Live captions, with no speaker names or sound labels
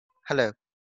Hello.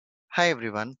 Hi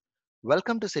everyone.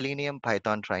 Welcome to Selenium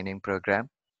Python training program.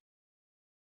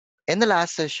 In the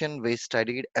last session, we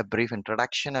studied a brief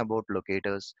introduction about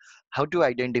locators, how to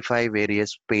identify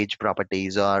various page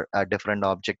properties or different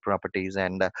object properties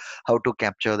and how to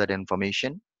capture that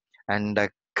information and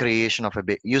creation of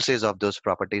usage of those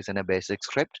properties in a basic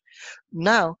script.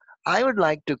 Now, I would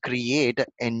like to create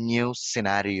a new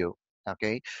scenario.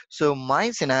 Okay. So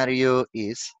my scenario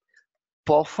is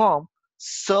perform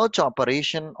search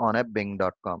operation on a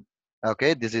bing.com.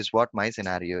 Okay, this is what my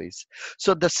scenario is.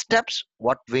 So the steps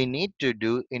what we need to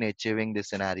do in achieving this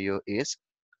scenario is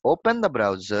open the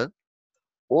browser,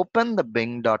 open the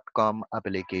bing.com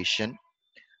application,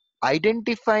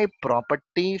 identify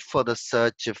property for the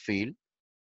search field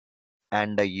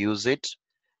and use it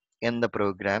in the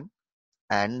program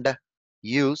and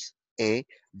use a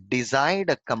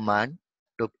desired command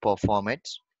to perform it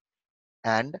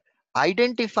and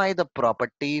identify the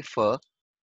property for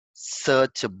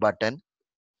search button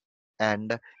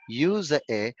and use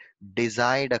a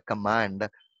desired command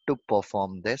to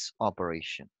perform this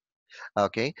operation.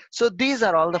 Okay, so these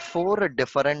are all the four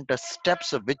different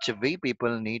steps which we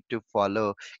people need to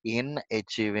follow in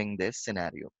achieving this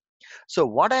scenario. So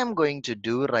what I am going to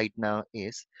do right now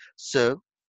is, so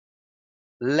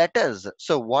let us,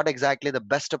 so what exactly the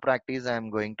best practice I am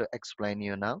going to explain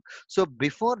you now. So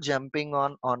before jumping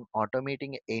on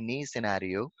automating any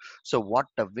scenario, so what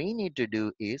we need to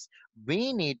do is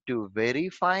we need to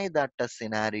verify that the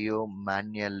scenario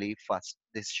manually first.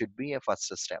 This should be a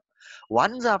first step.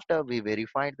 Once after we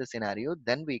verified the scenario,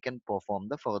 then we can perform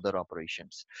the further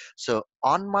operations. So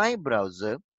on my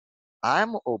browser,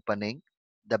 I'm opening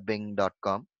the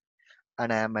bing.com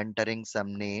and I am entering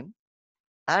some name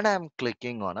and I'm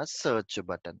clicking on a search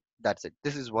button. That's it.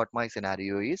 This is what my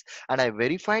scenario is. And I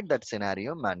verified that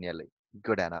scenario manually.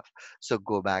 Good enough. So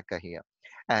go back here.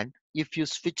 And if you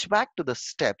switch back to the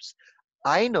steps,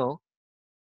 I know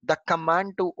the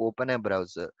command to open a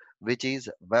browser, which is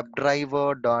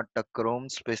webdriver.chrome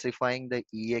specifying the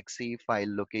exe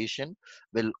file location,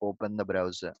 will open the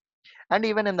browser. And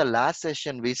even in the last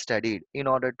session, we studied in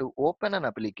order to open an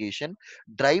application,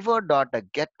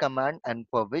 driver.get command, and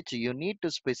for which you need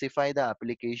to specify the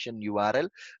application URL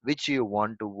which you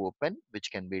want to open,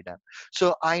 which can be done.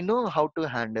 So I know how to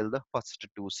handle the first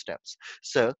two steps.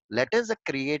 So let us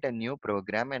create a new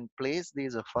program and place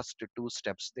these first two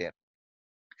steps there.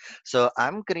 So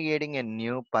I'm creating a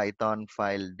new Python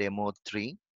file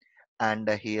demo3 and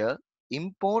here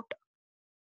import,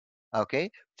 okay,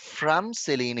 from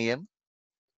Selenium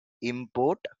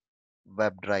import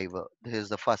WebDriver. This is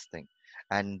the first thing.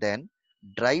 And then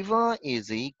driver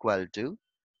is equal to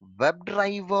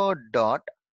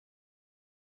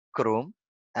WebDriver.chrome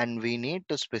and we need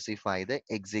to specify the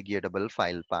executable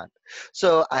file path.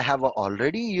 So I have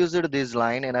already used this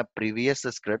line in a previous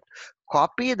script.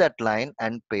 Copy that line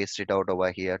and paste it out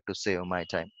over here to save my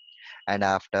time. And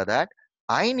after that,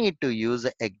 I need to use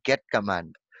a get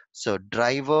command. So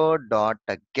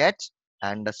driver.get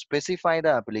and specify the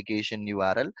application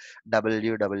URL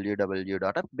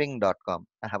www.bing.com.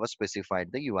 I have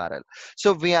specified the URL.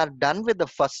 So we are done with the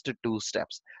first two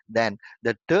steps. Then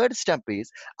the third step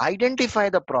is identify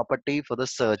the property for the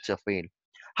search field.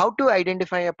 How to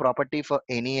identify a property for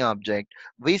any object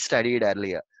we studied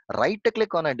earlier. Right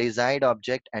click on a desired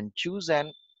object and choose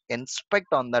an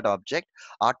inspect on that object.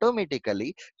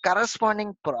 Automatically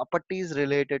corresponding properties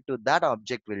related to that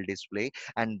object will display,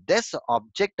 and this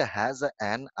object has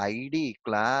an id,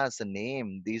 class,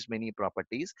 name, these many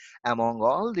properties. Among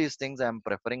all these things, I am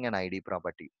preferring an id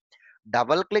property.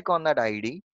 Double click on that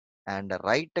id and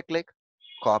right click,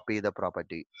 copy the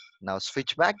property. Now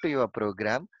switch back to your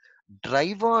program.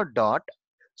 Driver dot,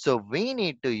 so we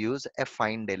need to use a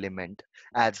find element,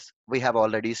 as we have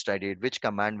already studied which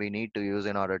command we need to use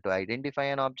in order to identify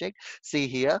an object. See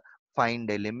here,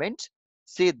 find element.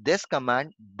 See this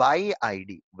command by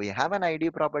id. We have an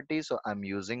id property, so I'm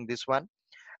using this one.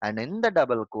 And in the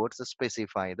double quotes,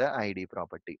 specify the id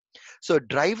property. So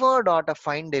driver dot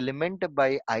find element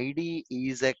by id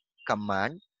is a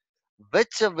command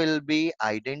which will be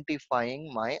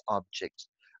identifying my object,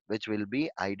 which will be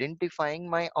identifying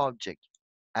my object.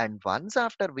 And once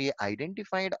after we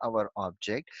identified our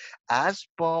object, as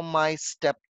per my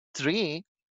step 3,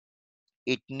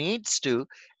 it needs to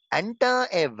enter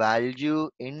a value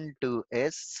into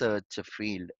a search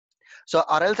field. So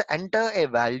or else enter a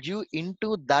value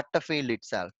into that field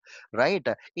itself, right?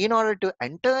 In order to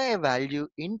enter a value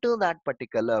into that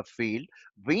particular field,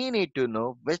 we need to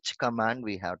know which command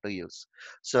we have to use.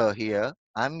 So here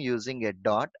I'm using a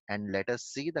dot, and let us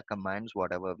see the commands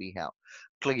whatever we have.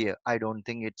 Clear. I don't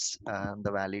think it's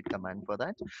the valid command for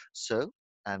that. So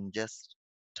I'm just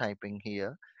typing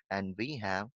here, and we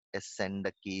have a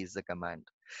send keys command.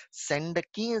 Send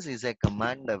keys is a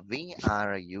command that we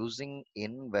are using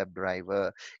in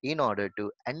WebDriver in order to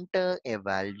enter a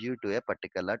value to a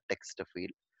particular text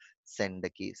field. Send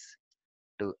keys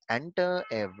to enter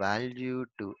a value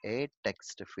to a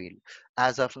text field.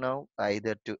 As of now,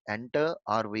 either to enter,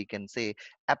 or we can say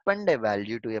append a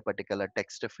value to a particular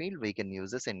text field, we can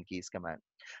use the send keys command.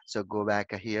 So go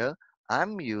back here.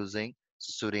 I'm using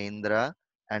Surendra,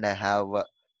 and I have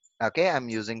okay, I'm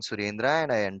using Surendra,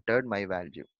 and I entered my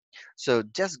value. So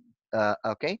just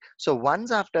okay. So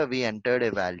once after we entered a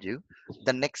value,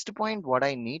 the next point what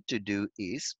I need to do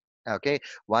is, okay,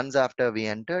 once after we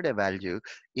entered a value,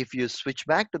 if you switch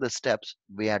back to the steps,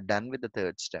 we are done with the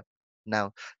third step.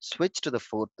 Now switch to the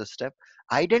fourth step.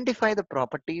 Identify the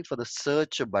property for the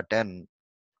search button.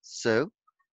 So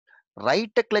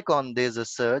right click on this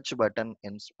search button,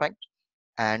 inspect,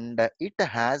 and it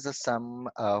has some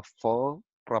for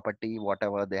property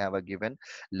whatever they have a given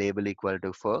label equal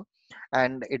to for,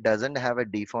 and it doesn't have a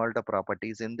default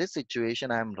properties. In this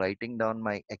situation, I am writing down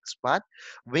my xpath.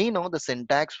 We know the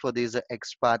syntax for this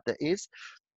xpath is,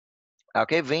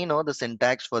 okay, we know the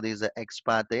syntax for this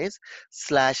xpath is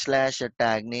slash slash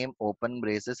tag name open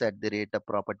braces at the rate of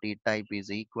property type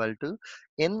is equal to,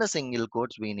 in the single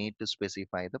quotes we need to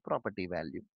specify the property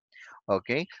value.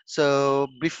 Okay, so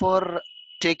before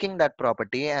taking that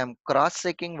property, I'm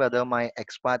cross-checking whether my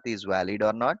XPath is valid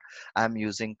or not. I'm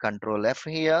using Control F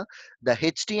here. The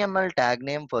HTML tag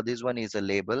name for this one is a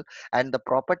label, and the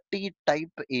property type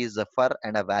is a for,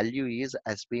 and a value is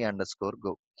sp underscore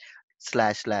go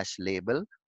slash slash label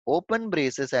open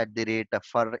braces at the rate of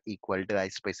for equal to, I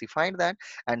specified that,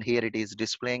 and here it is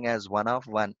displaying as one of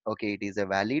one. Okay, it is a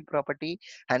valid property,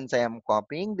 hence I am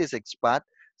copying this XPath,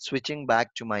 switching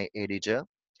back to my editor.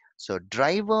 So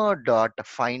driver dot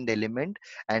find element,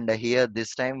 and here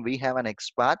this time we have an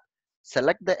XPath.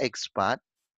 Select the XPath,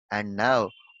 and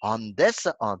now on this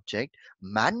object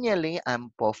manually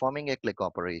I'm performing a click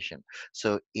operation.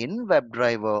 So in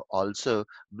WebDriver also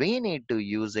we need to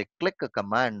use a click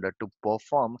command to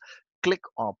perform click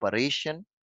operation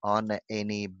on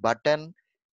any button,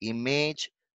 image,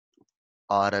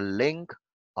 or a link,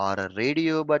 or a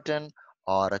radio button,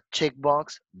 or a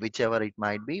checkbox, whichever it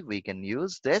might be. We can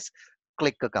use this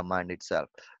click command itself.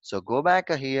 So go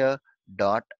back here,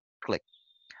 dot click.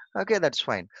 Okay, that's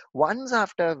fine. Once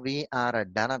after we are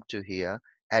done up to here,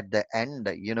 at the end,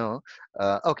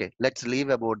 okay, let's leave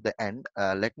about the end.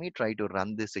 Let me try to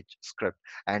run this script.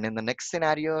 And in the next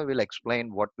scenario, we'll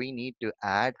explain what we need to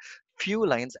add few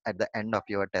lines at the end of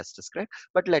your test script.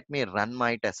 But let me run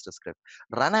my test script.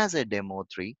 Run as a demo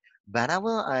 3.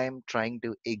 Whenever I am trying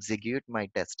to execute my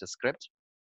test script,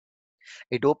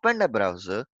 it opened a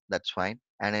browser, that's fine,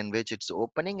 and in which it's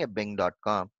opening a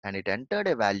bing.com, and it entered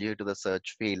a value to the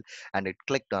search field, and it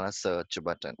clicked on a search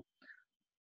button.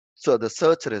 So the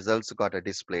search results got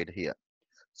displayed here.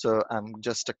 So I'm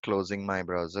just closing my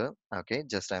browser. Okay,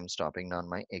 just I'm stopping down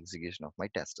my execution of my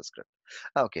test script.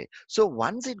 Okay, so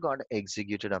once it got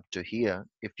executed up to here,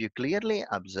 if you clearly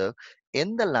observe,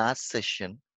 in the last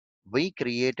session, we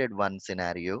created one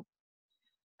scenario,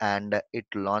 and it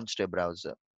launched a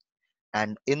browser.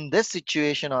 And in this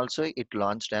situation also, it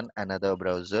launched another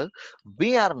browser.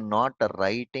 We are not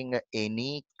writing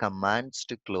any commands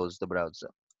to close the browser,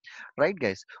 right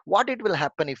guys? What it will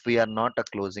happen if we are not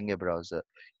closing a browser?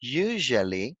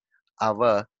 Usually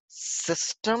our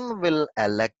system will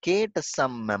allocate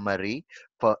some memory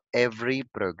for every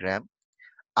program.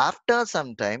 After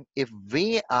some time, if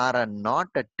we are not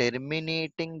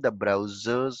terminating the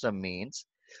browsers, means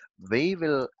we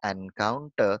will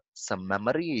encounter some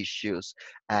memory issues,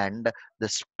 and the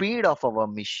speed of our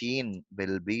machine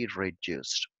will be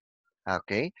reduced.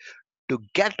 Okay, to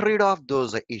get rid of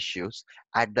those issues,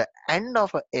 at the end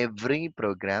of every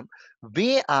program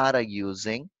we are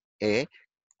using a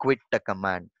quit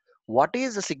command. What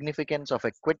is the significance of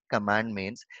a quit command?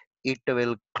 Means it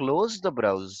will close the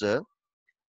browser,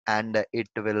 and it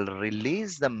will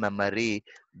release the memory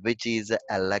which is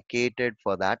allocated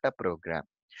for that program.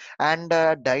 And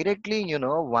directly,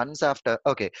 once after,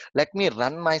 okay, let me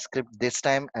run my script this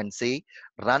time and see.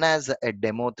 Run as a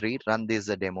demo 3, run this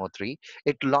a demo 3.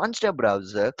 It launched a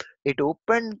browser, it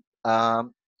opened,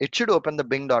 it should open the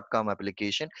bing.com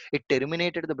application. It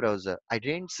terminated the browser. I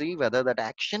didn't see whether that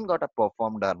action got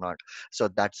performed or not. So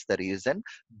that's the reason,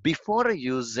 before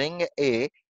using a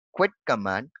quit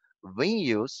command, we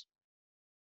use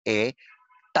a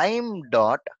time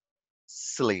dot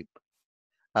sleep.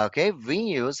 Okay, we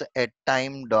use a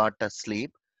time dot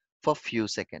sleep for few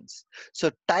seconds.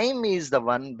 So time is the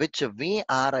one which we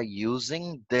are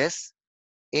using this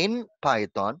in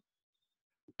Python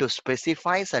to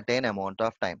specify certain amount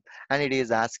of time, and it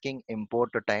is asking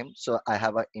import to time. So I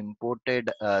have imported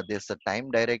this time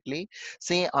directly.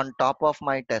 See, on top of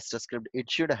my test script it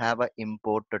should have a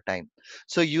import to time.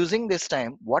 So using this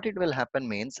time, what it will happen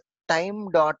means time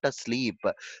dot sleep,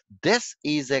 this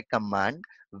is a command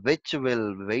which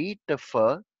will wait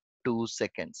for 2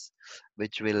 seconds,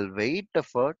 which will wait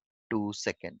for 2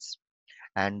 seconds.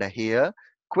 And here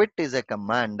quit is a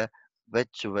command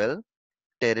which will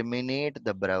terminate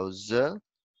the browser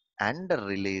and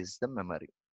release the memory.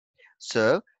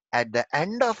 So at the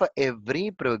end of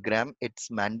every program, it's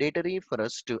mandatory for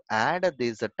us to add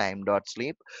this time dot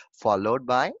sleep followed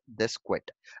by this quit.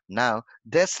 Now,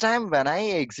 this time when I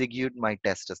execute my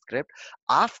test script,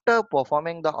 after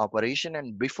performing the operation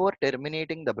and before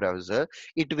terminating the browser,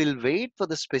 it will wait for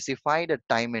the specified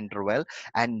time interval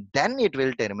and then it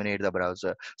will terminate the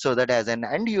browser, so that as an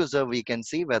end user, we can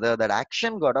see whether that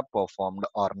action got performed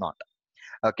or not.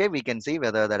 Okay, we can see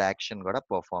whether that action got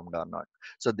performed or not.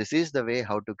 So this is the way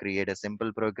how to create a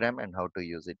simple program and how to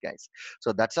use it, guys.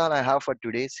 So that's all I have for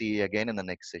today. See you again in the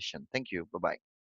next session. Thank you. Bye bye.